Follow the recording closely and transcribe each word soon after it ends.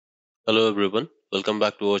Hello everyone, welcome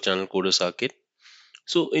back to our channel Coders Arcade.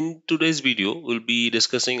 So in today's video, we'll be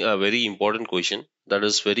discussing a very important question that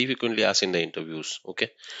is very frequently asked in the interviews. Okay,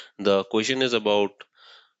 the question is about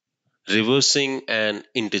reversing an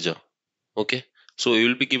integer. Okay, so you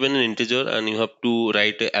will be given an integer and you have to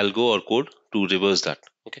write a algo or code to reverse that.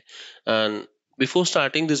 Okay, and before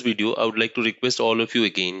starting this video, I would like to request all of you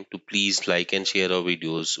again to please like and share our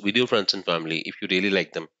videos with your friends and family if you really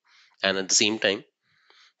like them, and at the same time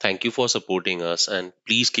thank you for supporting us and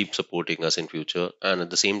please keep supporting us in future. And at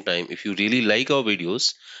the same time, if you really like our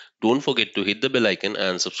videos, don't forget to hit the bell icon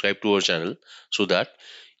and subscribe to our channel so that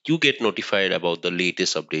you get notified about the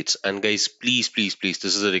latest updates. And guys, please, this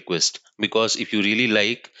is a request, because if you really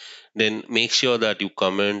like, then make sure that you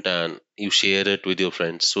comment and you share it with your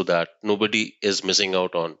friends so that nobody is missing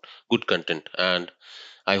out on good content. And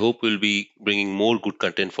I hope we'll be bringing more good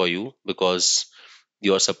content for you, because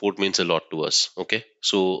your support means a lot to us. Okay,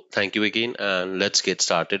 so thank you again, and let's get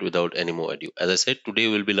started without any more ado. As I said, today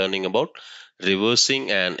we'll be learning about reversing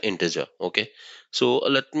an integer. Okay, so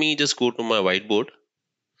let me just go to my whiteboard.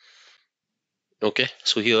 Okay,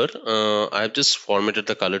 so here I've just formatted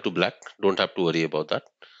the color to black. Don't have to worry about that.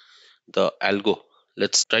 The algo,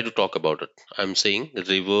 let's try to talk about it. I'm saying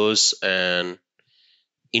reverse an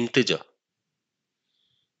integer.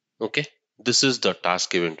 Okay, this is the task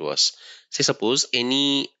given to us. Say suppose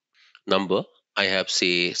any number, I have,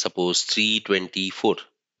 say suppose 324.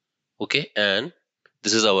 Okay, and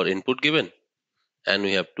this is our input given, and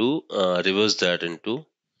we have to reverse that into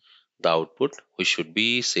the output, which should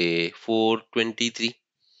be say 423.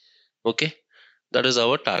 Okay, that is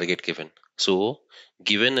our target given. So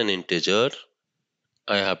given an integer,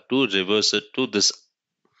 I have to reverse it to this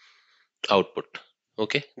output.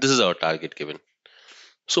 Okay, this is our target given.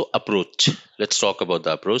 So approach, let's talk about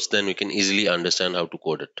the approach, then we can easily understand how to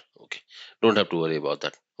code it. Okay, don't have to worry about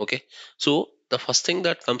that. Okay, so the first thing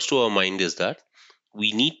that comes to our mind is that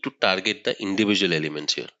we need to target the individual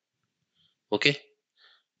elements here. Okay,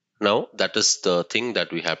 now that is the thing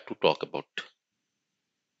that we have to talk about.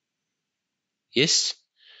 Yes,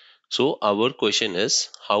 so our question is,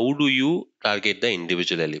 how do you target the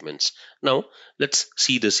individual elements? Now let's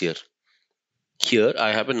see this here. Here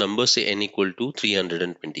I have a number, say n equal to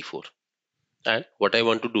 324, and what I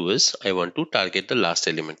want to do is I want to target the last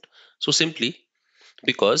element. So simply,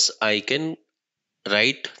 because I can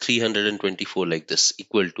write 324 like this,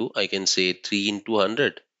 equal to, I can say 3 into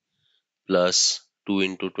 100 plus 2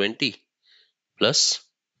 into 20 plus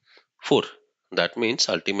 4. That means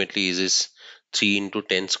ultimately is 3 into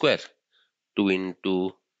 10 square, 2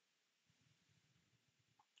 into,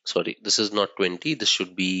 sorry, this is not 20, this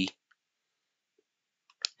should be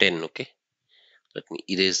 10. Okay, let me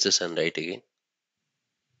erase this and write again.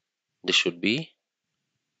 This should be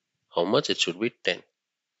how much? It should be 10.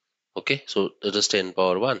 Okay, so that is 10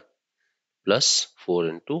 power 1 plus 4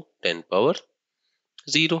 into 10 power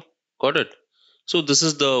 0. Got it? So this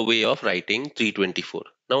is the way of writing 324.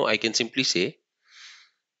 Now I can simply say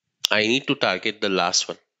I need to target the last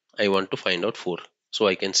one. I want to find out 4. So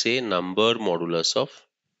I can say number modulus of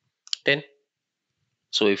 10.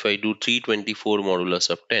 So if I do 324 modulus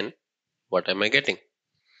of 10, what am I getting?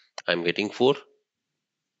 I'm getting 4.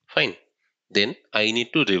 Fine. Then I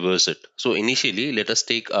need to reverse it. So initially, let us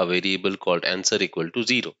take a variable called answer equal to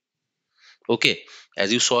 0. Okay.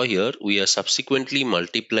 As you saw here, we are subsequently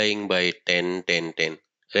multiplying by 10, 10, 10.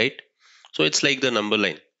 Right? So it's like the number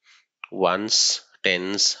line. Ones,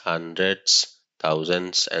 tens, hundreds,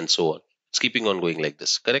 thousands, and so on. It's keeping on going like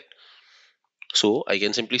this. Correct? So I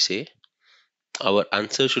can simply say our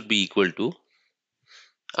answer should be equal to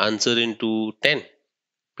answer into 10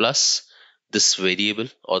 plus this variable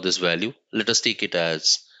or this value. Let us take it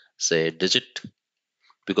as, say, digit,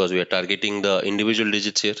 because we are targeting the individual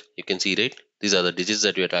digits here. You can see, right? These are the digits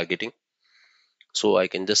that we are targeting. So I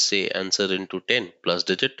can just say answer into 10 plus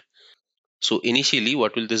digit. So initially,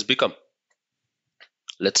 what will this become?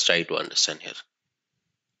 Let's try to understand here.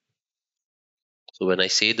 So when I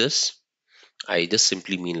say this, I just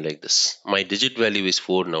simply mean like this. My digit value is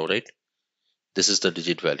 4 now, right? This is the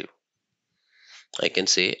digit value. I can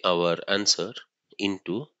say our answer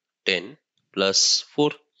into 10 plus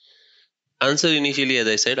 4. Answer initially, as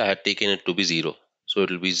I said, I had taken it to be 0. So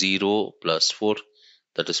it will be 0 plus 4,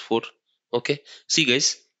 that is 4. Okay. See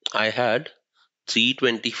guys, I had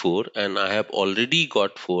 324 and I have already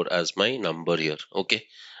got 4 as my number here. Okay.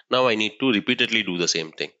 Now I need to repeatedly do the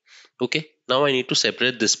same thing. Okay. Now I need to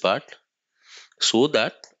separate this part so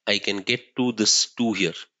that I can get to this 2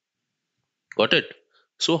 here. Got it?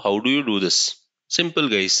 So how do you do this? Simple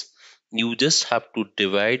guys. You just have to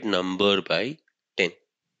divide number by 10.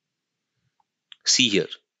 See here.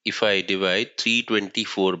 if I divide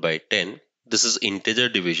 324 by 10, this is integer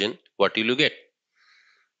division, what will you get?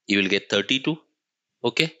 You will get 32.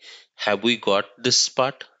 Okay, have we got this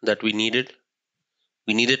part that we needed?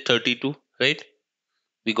 We needed 32, right?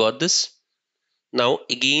 We got this. Now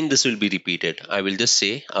again this will be repeated. I will just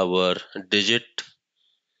say our digit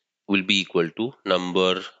will be equal to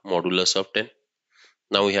number modulus of 10.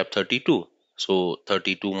 Now we have 32. So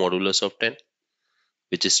 32 modulus of 10,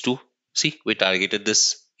 which is 2. See, we targeted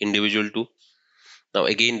this individual 2. Now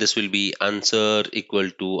again this will be answer equal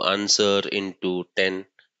to answer into 10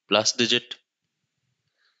 plus digit.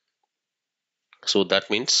 So that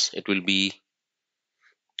means it will be,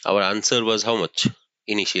 our answer was how much?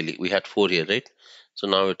 Initially we had 4 here, right? So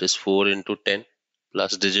now it is 4 into 10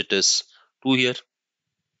 plus digit is 2 here.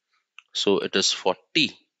 So it is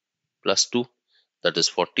 40 plus 2, that is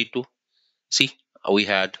 42. See, we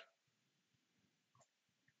had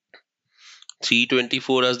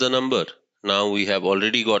 324 as the number. Now we have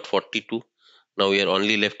already got 42. Now we are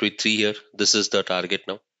only left with 3 here. This is the target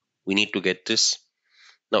now. We need to get this.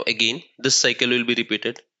 Now again, this cycle will be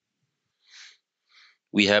repeated.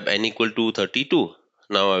 We have n equal to 32.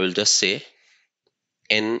 Now I will just say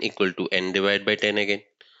n equal to n divided by 10 again.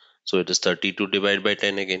 So it is 32 divided by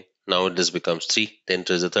 10 again. Now this becomes 3. Then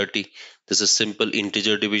there is a 30. This is simple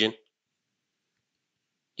integer division.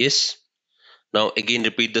 Yes. Now again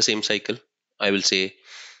repeat the same cycle. I will say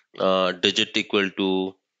digit equal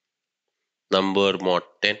to number mod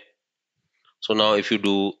 10. So now if you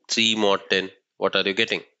do 3 mod 10, what are you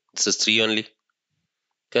getting? This is 3 only.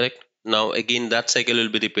 Correct. Now again that cycle will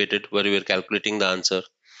be repeated where we are calculating the answer.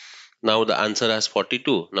 Now the answer has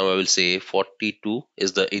 42. Now I will say 42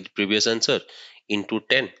 is the previous answer into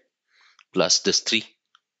 10 plus this 3.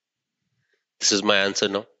 This is my answer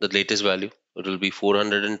now, the latest value. It will be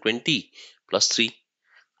 420 plus 3,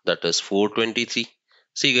 that is 423.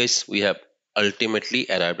 See guys, we have ultimately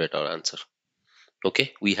arrived at our answer.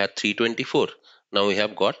 Okay, we had 324. Now we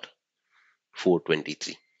have got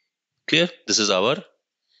 423. Clear? This is our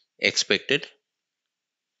expected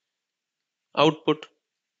output.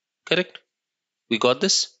 Correct? We got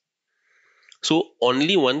this. So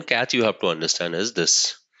only one catch you have to understand is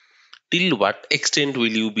this. Till what extent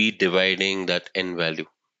will you be dividing that n value?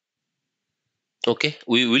 Okay,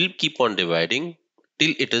 we will keep on dividing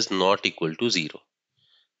till it is not equal to 0,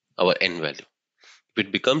 our n value. If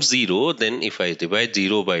it becomes 0, then if I divide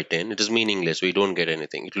 0 by 10, it is meaningless. We don't get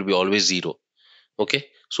anything. It will be always 0. Okay,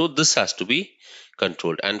 so this has to be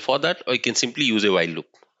controlled, and for that I can simply use a while loop.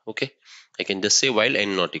 Okay, I can just say while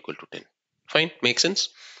n not equal to 10. Fine, makes sense.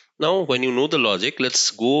 Now when you know the logic,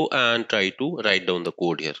 let's go and try to write down the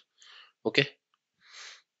code here. Okay,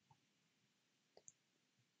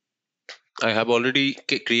 I have already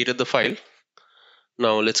created the file.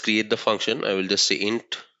 Now let's create the function. I will just say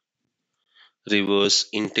int reverse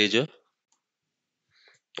integer,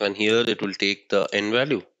 and here it will take the n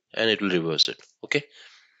value and it will reverse it. Okay,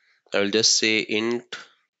 I will just say int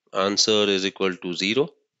answer is equal to 0.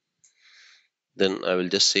 Then I will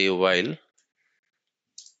just say while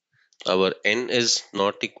our n is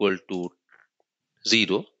not equal to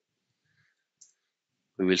 0,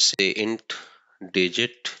 we will say int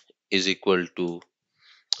digit is equal to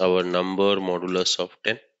our number modulus of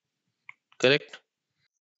 10. Correct?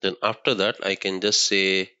 Then after that I can just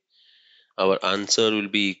say our answer will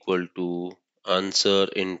be equal to answer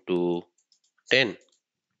into 10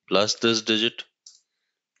 plus this digit.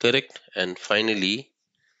 Correct? And finally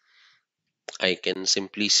I can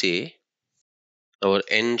simply say our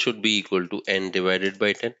n should be equal to n divided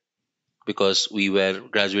by 10, because we were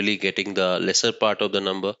gradually getting the lesser part of the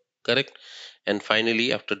number. Correct? And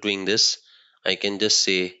finally after doing this, I can just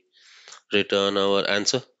say return our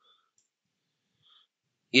answer.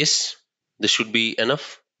 Yes, this should be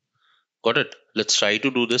enough. Got it? Let's try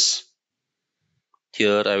to do this.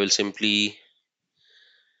 Here I will simply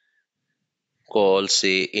call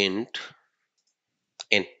say int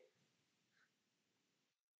n,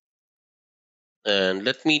 and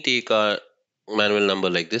let me take a manual number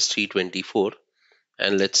like this 324,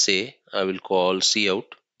 and let's say I will call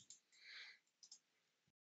cout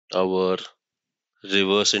our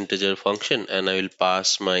reverse integer function, and I will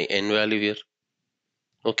pass my n value here.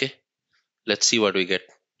 Okay, let's see what we get.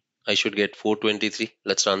 I should get 423.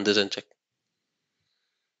 Let's run this and check.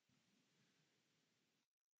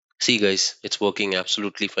 See guys, it's working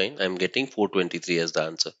absolutely fine. I'm getting 423 as the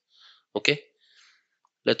answer. Okay,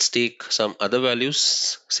 let's take some other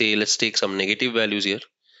values. Say let's take some negative values here.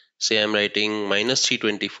 Say I'm writing minus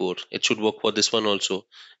 324. It should work for this one also.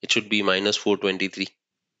 It should be minus 423.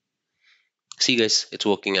 See guys, it's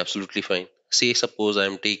working absolutely fine. Say suppose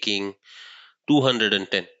I'm taking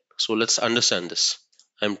 210. So let's understand this.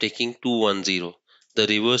 I'm taking 210. The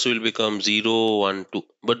reverse will become 012,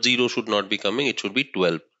 but 0 should not be coming, it should be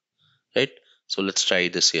 12, right? So let's try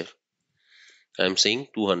this here. I'm saying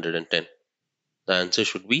 210. The answer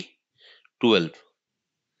should be 12.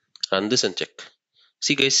 Run this and check.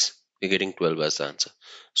 See guys, we're getting 12 as the answer.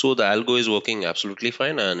 So the algo is working absolutely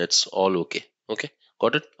fine and it's all okay. Okay,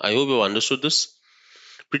 got it? I hope you understood this.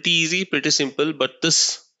 Pretty easy, pretty simple, but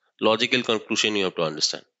this logical conclusion you have to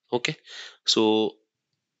understand. Okay, so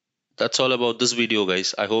that's all about this video,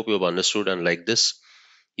 guys. I hope you have understood and liked this.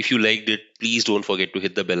 If you liked it, please don't forget to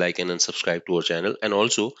hit the bell icon and subscribe to our channel, and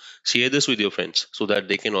also share this with your friends so that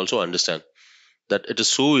they can also understand that it is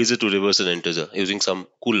so easy to reverse an integer using some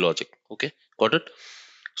cool logic. Okay, got it?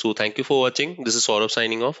 So thank you for watching. This is Saurav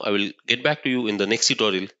signing off. I will get back to you in the next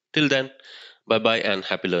tutorial. Till then, bye bye and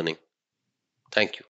happy learning. Thank you.